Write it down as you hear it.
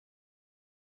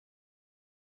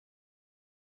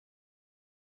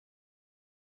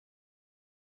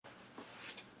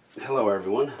Hello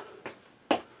everyone.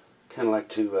 Kind of like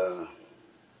to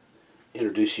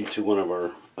introduce you to one of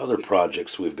our other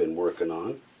projects we've been working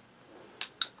on.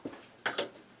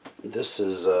 This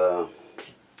is a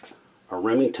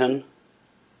Remington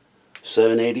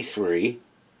 783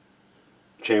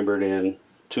 chambered in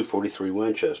 243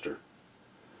 Winchester.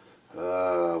 We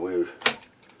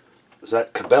was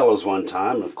at Cabela's one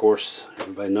time. Of course,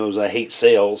 everybody knows I hate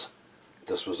sales.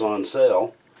 This was on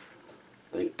sale.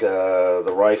 I think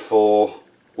the rifle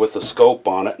with a scope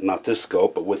on it, not this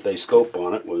scope, but with a scope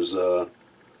on it, was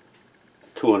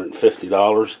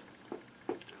 $250.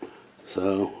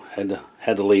 So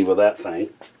had to leave with that thing.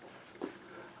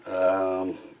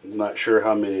 I'm not sure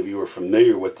how many of you are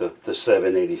familiar with the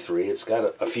 783. It's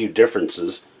got a few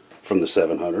differences from the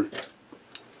 700.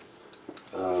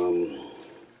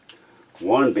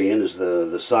 One being is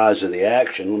the size of the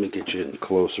action. Let me get you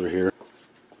closer here.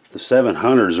 The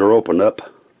 700s are opened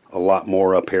up a lot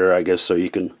more up here, I guess, so you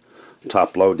can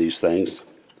top load these things.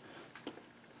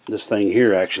 This thing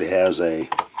here actually has a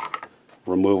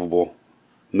removable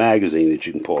magazine that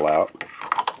you can pull out,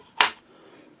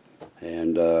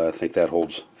 and I think that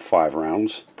holds 5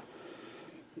 rounds.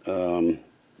 But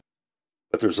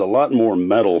there's a lot more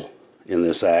metal in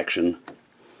this action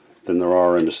than there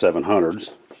are in the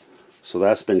 700s, so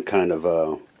that's been kind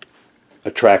of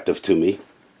attractive to me,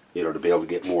 you know, to be able to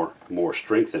get more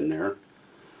strength in there.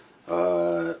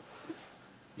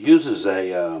 Uses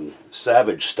a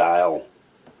Savage style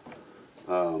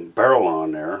barrel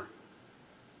on there,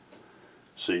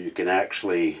 so you can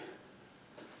actually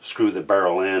screw the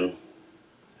barrel in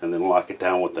and then lock it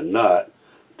down with a nut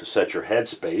to set your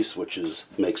headspace, which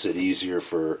makes it easier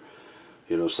for,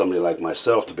 you know, somebody like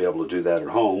myself to be able to do that at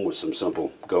home with some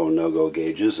simple go and no-go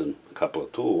gauges and a couple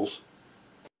of tools.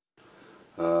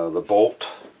 The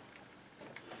bolt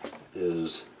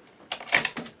is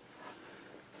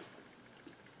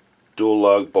dual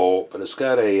lug bolt, but it's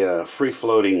got a free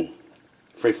floating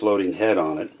head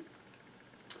on it.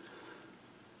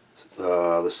 The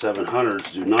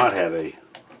 700s do not have a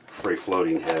free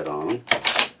floating head on them,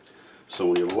 so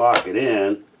when you lock it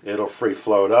in, it'll free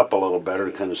float up a little better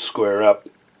and kind of square up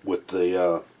with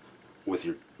the with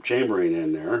your chambering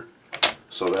in there.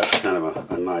 So that's kind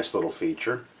of a nice little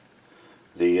feature.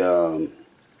 The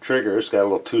trigger, it's got a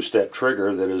little 2-step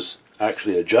trigger that is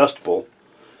actually adjustable,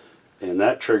 and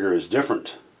that trigger is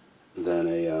different than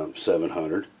a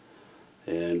 700,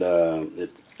 and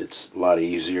it's a lot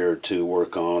easier to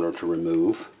work on or to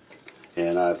remove,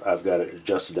 and I've got it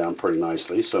adjusted down pretty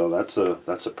nicely, so that's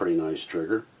a pretty nice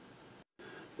trigger.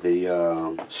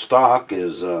 The stock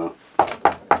is a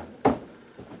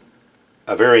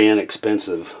very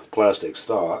inexpensive plastic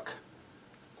stock.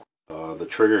 The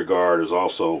trigger guard is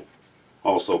also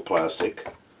plastic.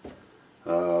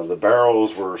 The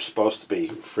barrels were supposed to be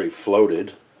free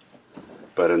floated,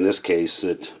 but in this case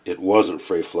it wasn't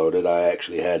free floated. I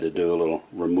actually had to do a little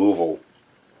removal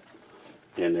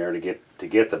in there to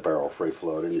get the barrel free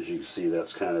floated. As you can see,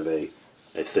 that's kind of a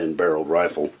thin barreled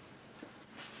rifle.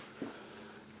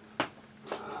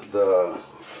 The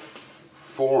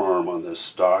forearm on this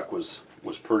stock was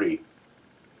pretty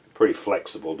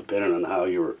flexible, depending on how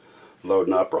you were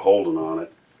loading up or holding on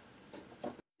it.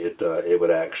 It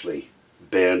would actually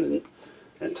bend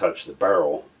and touch the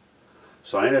barrel.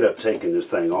 So I ended up taking this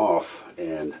thing off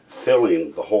and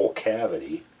filling the whole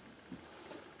cavity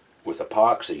with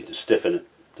epoxy to stiffen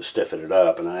it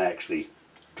up, and I actually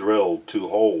drilled 2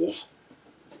 holes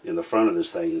in the front of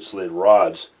this thing and slid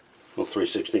rods, little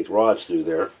 3/16 rods through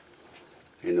there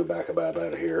in the back about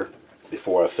here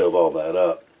before I filled all that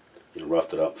up. You know,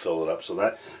 roughed it up, filled it up, so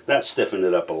that stiffened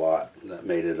it up a lot. That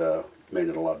made it a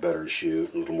lot better to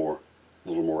shoot, a little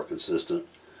more consistent.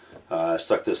 I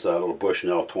stuck this little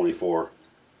Bushnell 24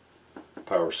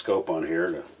 power scope on here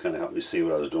to kind of help me see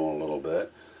what I was doing a little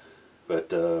bit.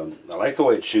 But I like the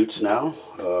way it shoots now.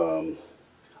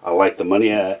 I like the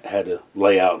money I had to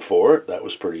lay out for it. That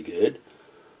was pretty good.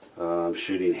 I'm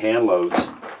shooting hand loads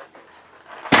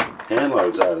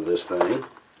out of this thing.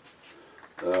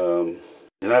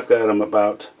 And I've got them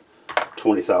about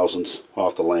 20 thousandths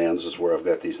off the lands is where I've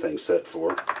got these things set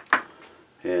for.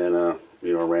 And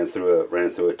you know, ran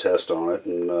through a test on it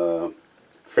and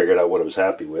figured out what I was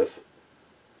happy with.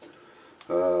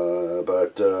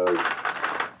 But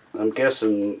I'm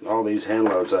guessing all these hand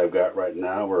loads I've got right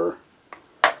now are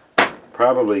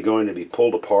probably going to be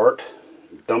pulled apart,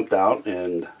 dumped out,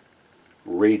 and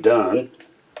redone,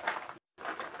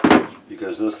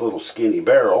 because this little skinny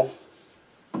barrel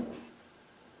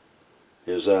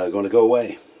is going to go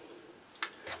away.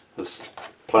 This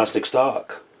plastic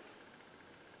stock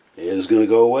is going to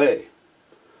go away.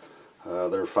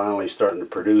 They're finally starting to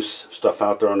produce stuff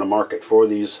out there on the market for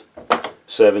these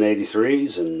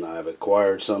 783s, and I've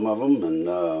acquired some of them,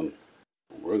 and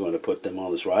we're going to put them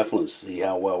on this rifle and see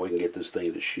how well we can get this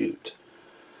thing to shoot.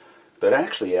 But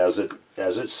actually, as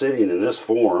it's sitting in this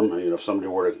form, you know, if somebody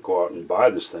were to go out and buy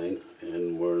this thing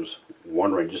and was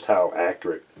wondering just how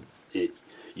accurate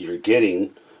you're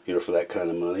getting, you know, for that kind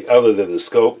of money, other than the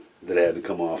scope that had to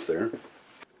come off there.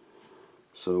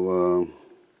 So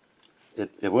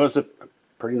it was a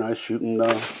pretty nice shooting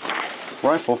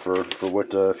rifle for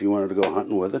what if you wanted to go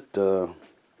hunting with it. It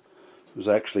was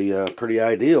actually pretty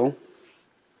ideal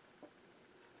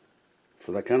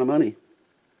for that kind of money.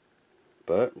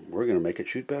 But we're going to make it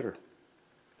shoot better.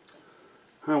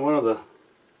 One of the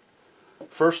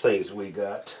first things we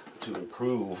got to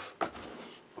improve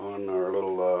on our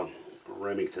little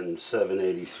Remington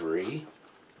 783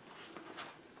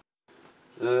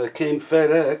 came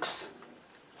FedEx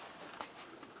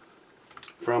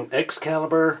from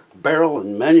X-Caliber Barrel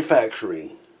and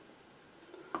Manufacturing.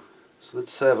 So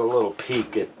let's have a little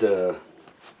peek at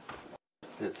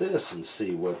this and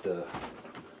see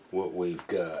what we've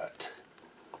got.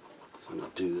 I'm going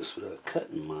to do this without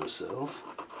cutting myself.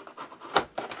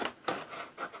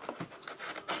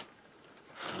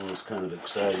 It's kind of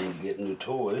exciting to get new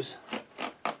toys.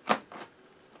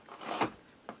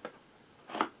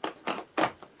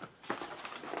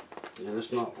 And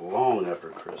it's not long after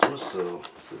Christmas, so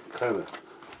we kind of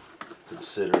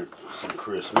consider it some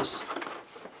Christmas.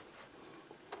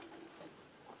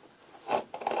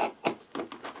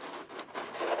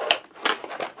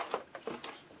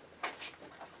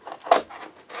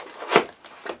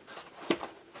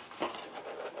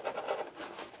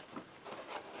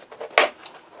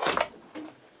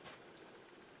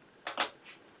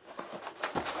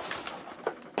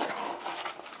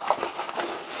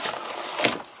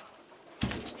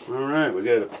 Alright, we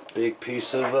got a big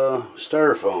piece of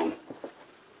styrofoam.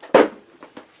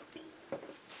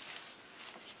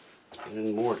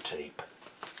 And more tape.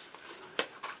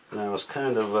 Now I was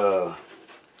kind of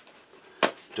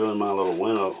doing my little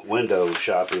window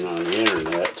shopping on the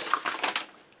internet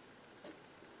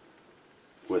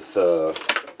with all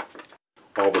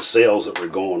the sales that were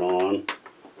going on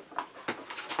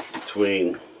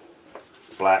between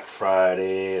Black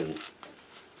Friday and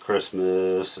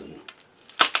Christmas and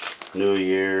New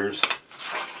Year's.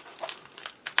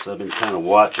 So I've been kind of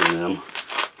watching them,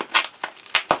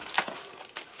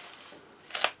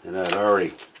 and I'd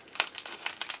already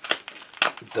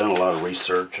done a lot of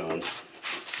research on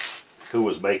who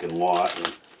was making what and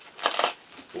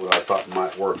what I thought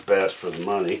might work best for the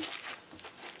money.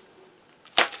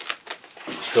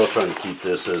 I'm still trying to keep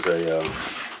this as a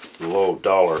low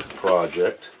dollar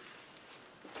project.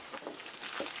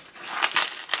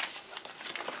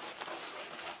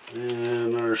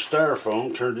 And our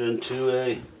styrofoam turned into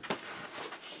a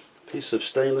piece of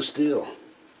stainless steel.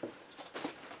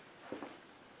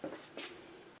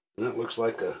 And that looks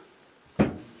like a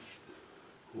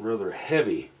rather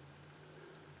heavy,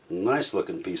 nice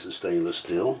looking piece of stainless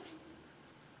steel.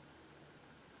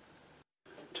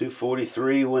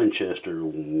 243 Winchester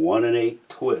 1 1/8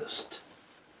 twist.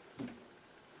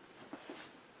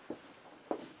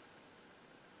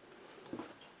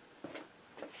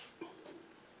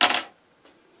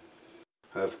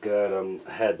 I've got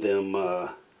had them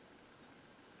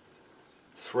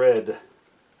thread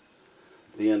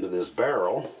the end of this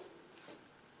barrel.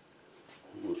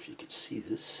 I don't know if you can see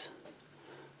this,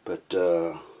 but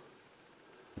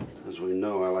as we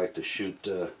know, I like to shoot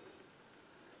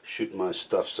my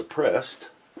stuff suppressed.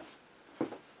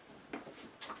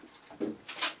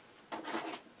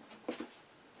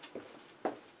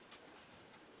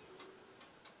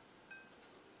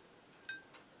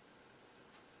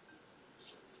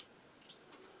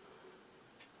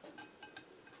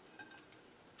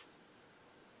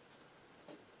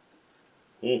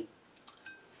 Hmm.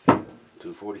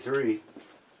 243.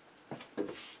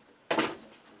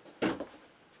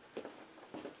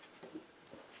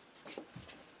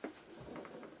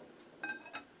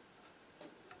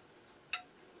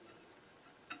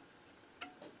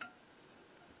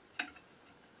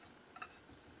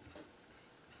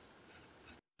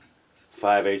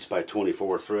 .5/8 by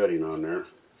 24 threading on there.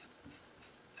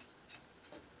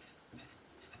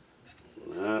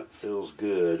 That feels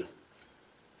good.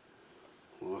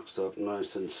 Locks up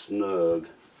nice and snug.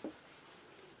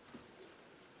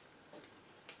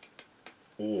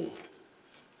 And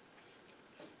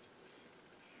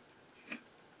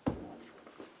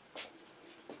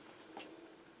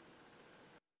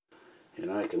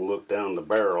I can look down the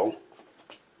barrel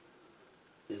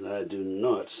and I do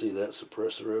not see that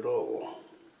suppressor at all.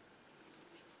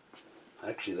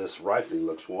 Actually, this rifling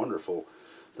looks wonderful.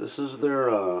 This is their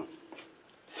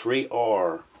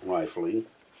 3R rifling.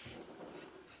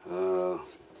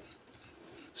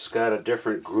 It's got a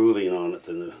different grooving on it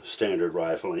than the standard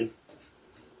rifling.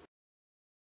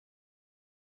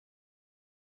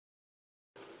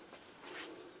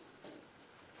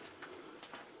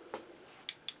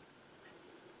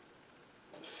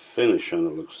 Finish on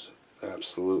it looks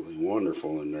absolutely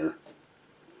wonderful in there.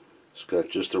 It's got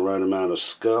just the right amount of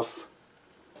scuff.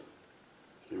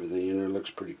 Everything in there looks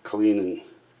pretty clean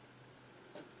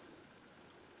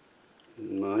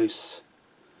and nice.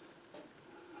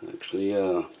 Actually,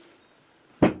 I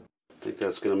think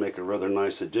that's going to make a rather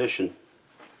nice addition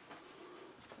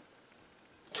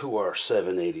to our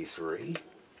 783.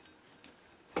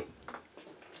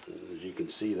 As you can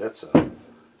see, that's a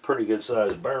pretty good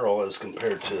sized barrel as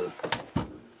compared to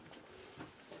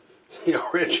the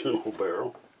original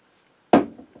barrel.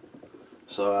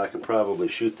 So I can probably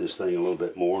shoot this thing a little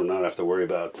bit more and not have to worry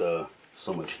about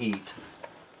so much heat.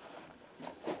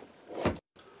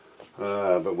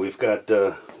 But we've got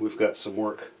some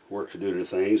work to do to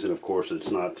things, and of course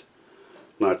it's not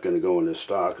going to go in this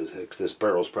stock. This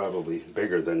barrel's probably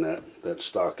bigger than that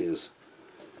stock is.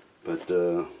 But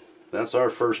that's our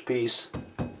first piece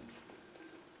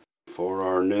for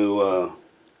our new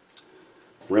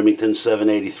Remington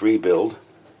 783 build.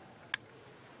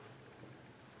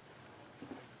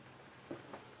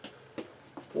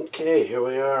 Okay, here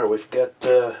we are. We've got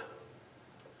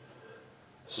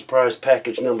surprise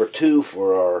package number 2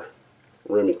 for our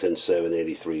Remington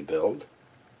 783 build.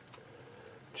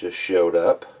 Just showed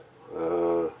up.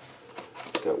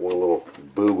 Got one little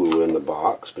boo-boo in the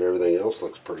box, but everything else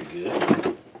looks pretty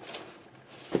good.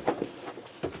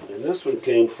 And this one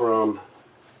came from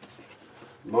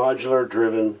Modular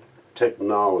Driven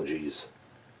Technologies.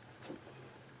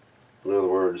 In other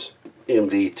words,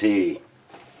 MDT.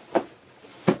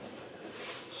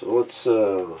 So let's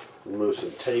remove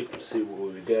some tape and see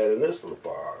what we've got in this little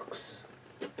box.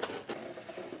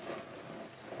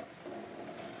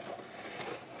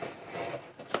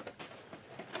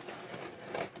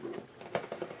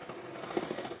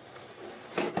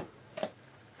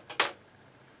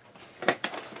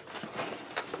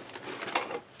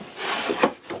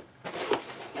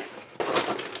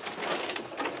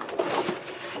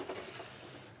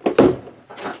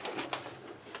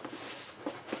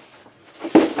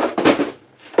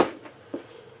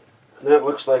 And that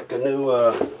looks like the new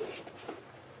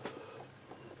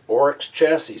Oryx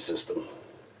chassis system.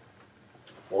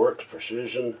 Oryx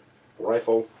Precision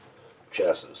Rifle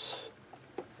Chassis.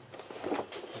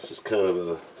 This is kind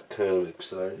of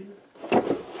exciting.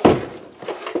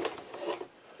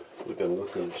 We've been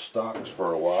looking at stocks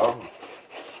for a while,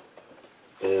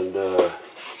 and they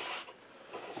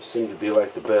seem to be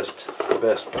like the best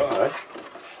buy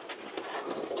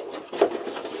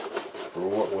for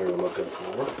what we were looking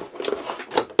for.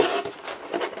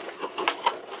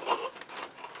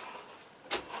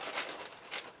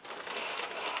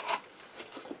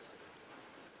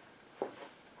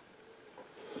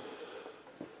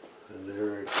 And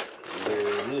there it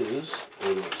is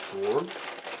in its form.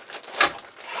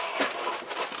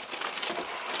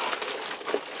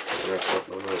 Wrapped up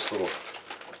in a nice little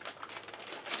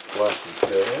plastic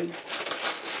bag.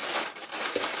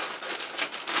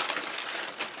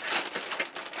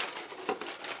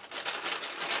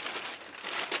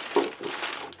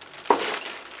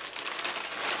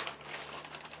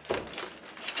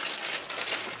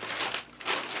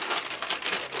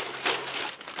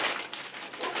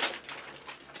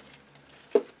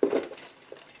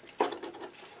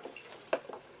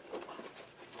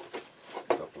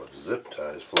 Zip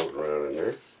ties floating around in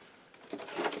there.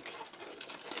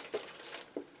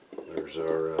 There's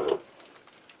our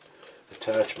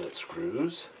attachment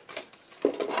screws.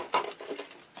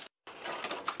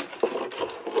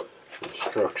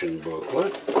 Instruction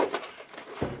booklet.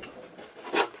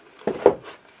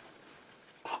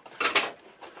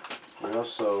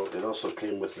 It also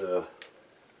came with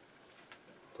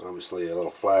obviously a little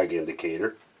flag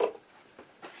indicator.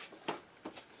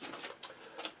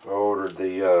 I ordered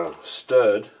the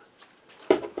stud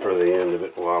for the end of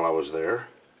it while I was there.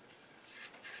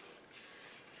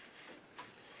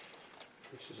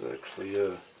 This is actually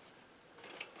a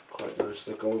quite nice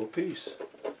looking little piece.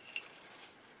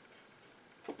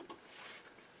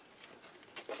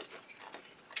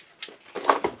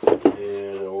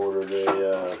 And I ordered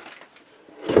a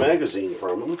magazine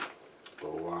from them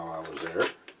while I was there.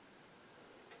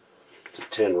 It's a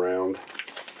 10 round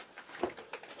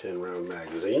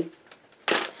magazine.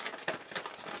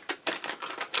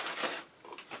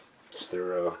 It's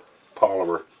their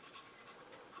polymer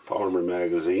polymer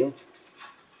magazine.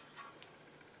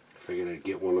 Figured I'd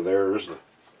get one of theirs.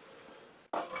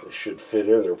 It should fit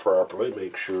in there properly.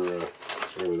 Make sure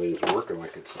everything's working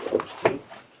like it's supposed to.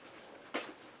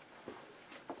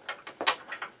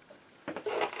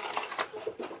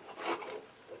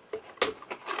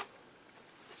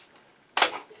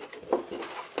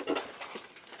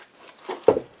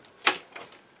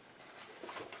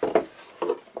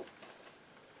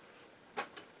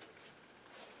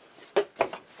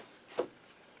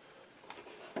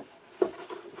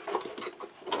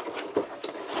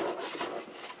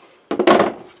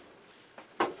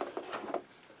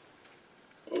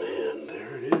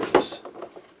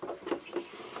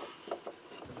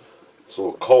 It's a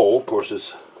little cold. Of course,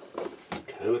 it's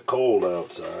kind of cold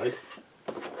outside.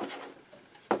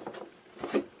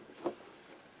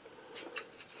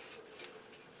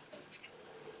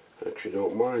 Actually,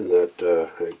 don't mind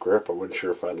that grip. I wasn't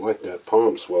sure if I'd like that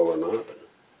palm swell or not,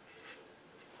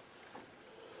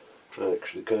 but I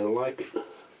actually kind of like it.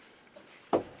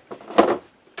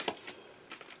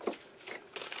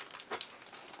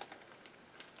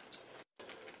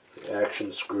 The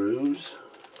action screws.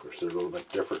 Of course, they're a little bit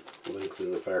different length than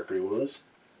the factory ones.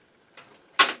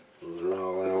 Those are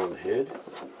all Allen head.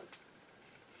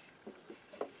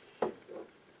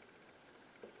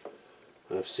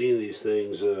 I've seen these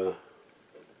things online,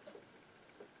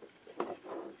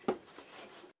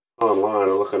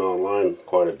 or looking online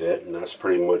quite a bit, and that's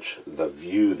pretty much the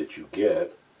view that you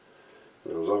get.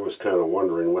 And I was always kind of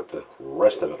wondering what the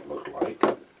rest of it looked like.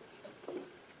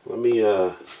 Let me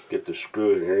get the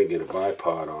screw in here and get a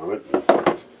bipod on it.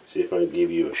 See if I can give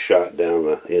you a shot down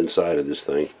the inside of this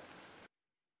thing.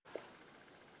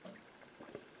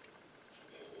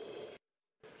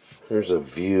 Here's a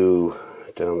view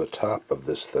down the top of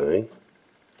this thing.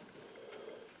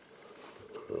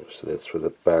 So that's where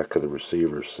the back of the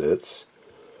receiver sits.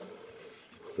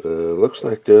 Looks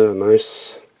like a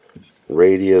nice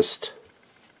radiused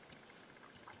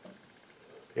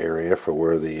area for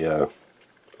where the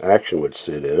action would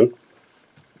sit in.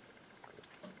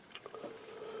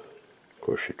 Of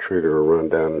course, your trigger will run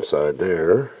down inside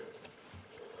there.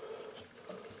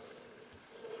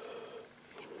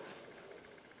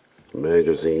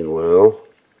 Magazine well.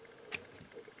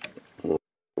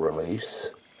 Release.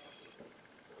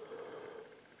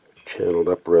 Channeled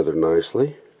up rather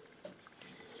nicely.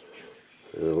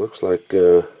 And it looks like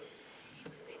there's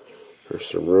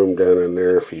some room down in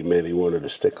there if you maybe wanted to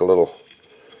stick a little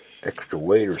extra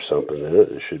weight or something in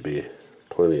it. It should be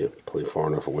plenty far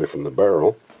enough away from the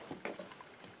barrel.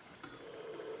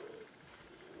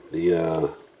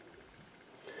 The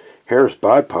Harris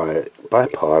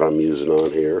bipod I'm using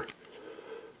on here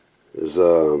is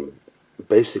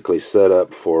basically set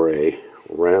up for a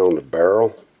round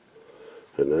barrel,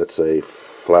 and that's a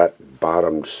flat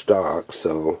bottomed stock,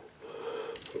 so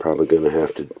I'm probably going to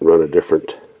have to run a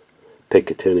different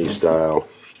Picatinny style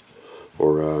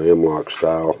or M-Lock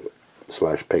style /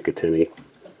 Picatinny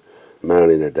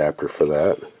mounting adapter for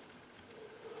that.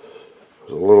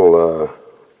 There's a little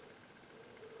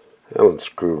Allen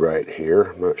screw right here.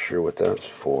 I'm not sure what that's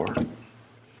for.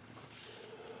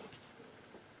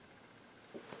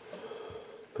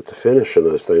 But the finish on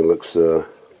this thing looks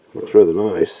rather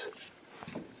nice.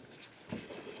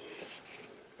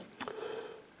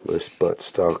 Nice butt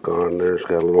stock on there. It's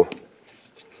got a little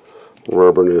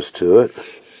rubberness to it.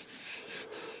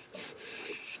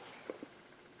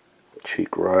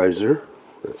 Cheek riser.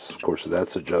 Of course,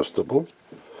 that's adjustable.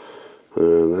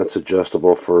 And that's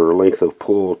adjustable for length of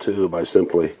pull too, by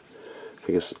simply,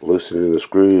 I guess, loosening the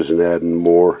screws and adding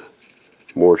more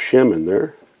shim in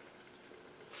there.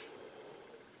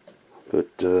 But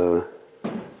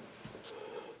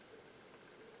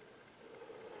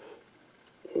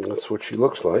that's what she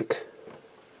looks like.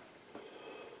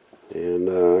 And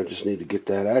I just need to get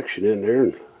that action in there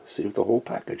and see what the whole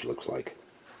package looks like.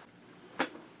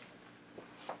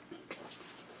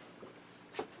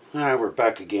 Alright, we're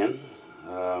back again.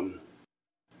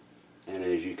 And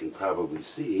as you can probably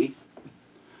see,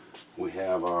 we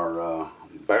have our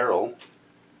barrel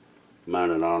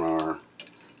mounted on our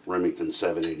Remington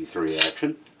 783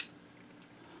 action.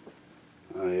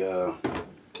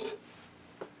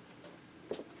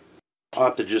 I'll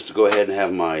have to just go ahead and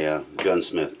have my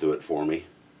gunsmith do it for me.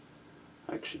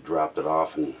 I actually dropped it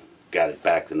off and got it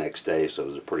back the next day, so it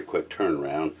was a pretty quick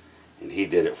turnaround, and he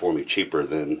did it for me cheaper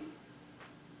than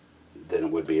it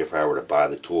would be if I were to buy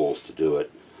the tools to do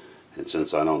it. And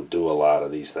since I don't do a lot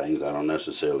of these things, I don't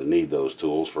necessarily need those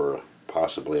tools for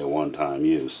possibly a one-time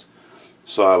use.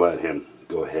 So I let him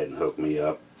go ahead and hook me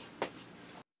up.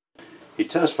 He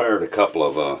test fired a couple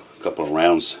of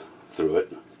rounds through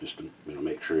it, just to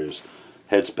make sure his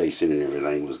head spacing and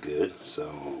everything was good.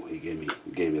 So he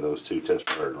gave me those 2 test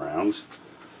fired rounds.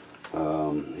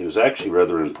 He was actually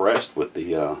rather impressed with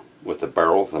the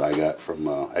barrel that I got from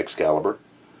X-Caliber.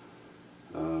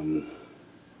 And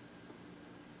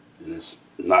it's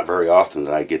not very often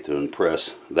that I get to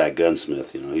impress that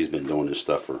gunsmith. He's been doing this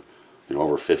stuff for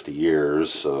over 50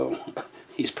 years, so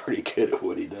he's pretty good at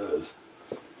what he does.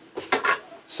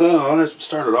 So let's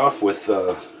start it off with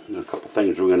a couple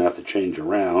things we're going to have to change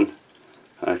around.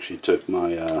 I actually took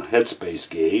my headspace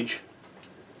gauge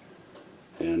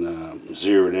and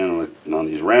zeroed in on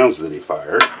these rounds that he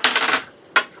fired,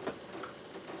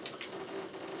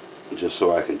 just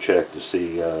so I can check to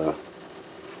see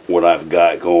what I've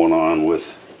got going on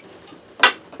with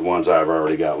the ones I've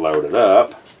already got loaded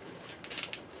up.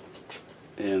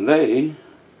 And they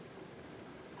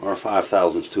are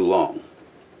 5/1000ths too long.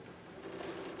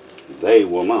 They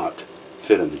will not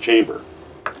fit in the chamber.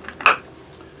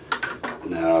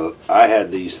 Now, I had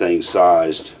these things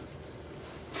sized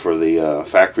for the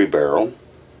factory barrel,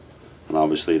 and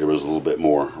obviously there was a little bit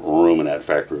more room in that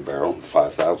factory barrel,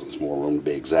 5/1000ths more room to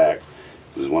be exact,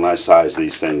 because when I sized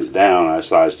these things down, I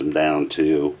sized them down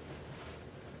to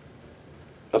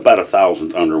about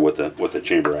 1/1000th under what the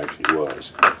chamber actually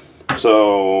was.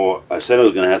 So I said I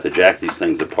was going to have to jack these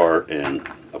things apart, and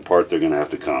apart they're going to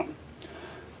have to come,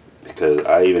 because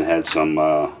I even had some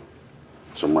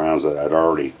rounds that I'd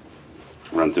already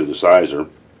run through the sizer,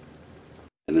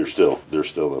 and they're still the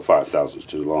 5/1000ths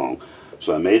too long.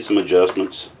 So I made some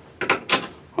adjustments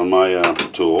on my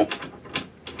tool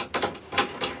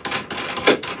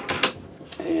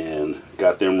and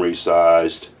got them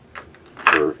resized,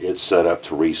 or it's set up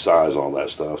to resize all that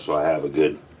stuff, so I have a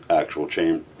good actual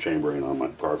chambering on my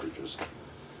cartridges.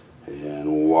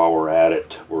 And while we're at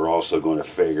it, we're also going to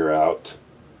figure out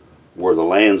where the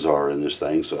lands are in this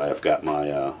thing, so I've got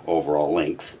my overall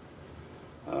length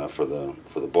for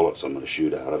the bullets I'm going to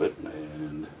shoot out of it,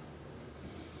 and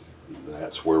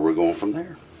that's where we're going from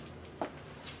there.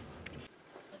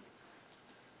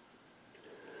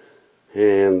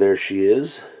 And there she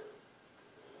is,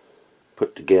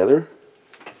 put together.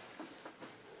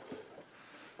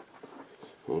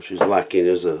 All she's lacking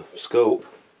is a scope.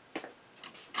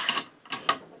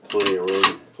 Plenty of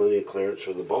room, plenty of clearance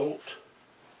for the bolt.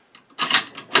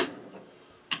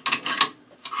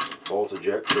 Bolt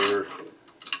ejector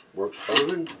works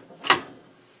fine.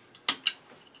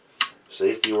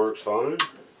 Safety works fine.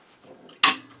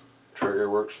 Trigger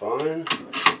works fine.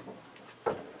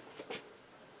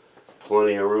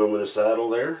 Plenty of room in the saddle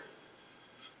there.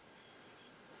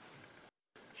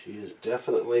 She is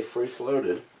definitely free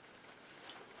floated.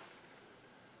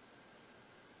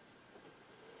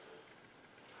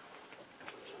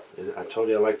 I told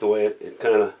you I like the way it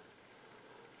kind of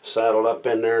saddled up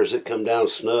in there. As it come down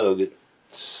snug, it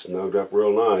snugged up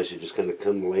real nice. You just kind of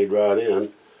come laid right in.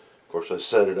 Of course, I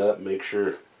set it up, make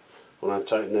sure when I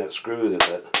tightened that screw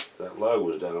that lug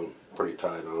was down pretty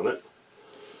tight on it.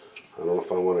 I don't know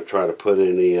if I want to try to put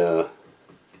any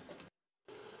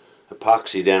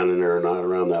epoxy down in there or not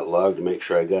around that lug to make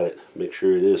sure I got it, make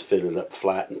sure it is fitted up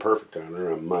flat and perfect on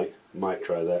there. I might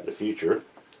try that in the future.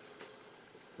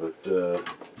 But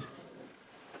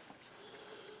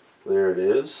there it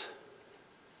is.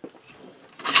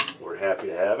 We're happy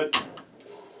to have it.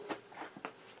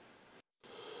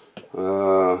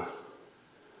 I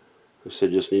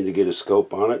said just need to get a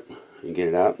scope on it and get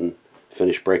it out and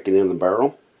finish breaking in the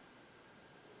barrel.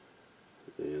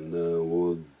 And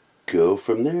we'll go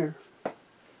from there.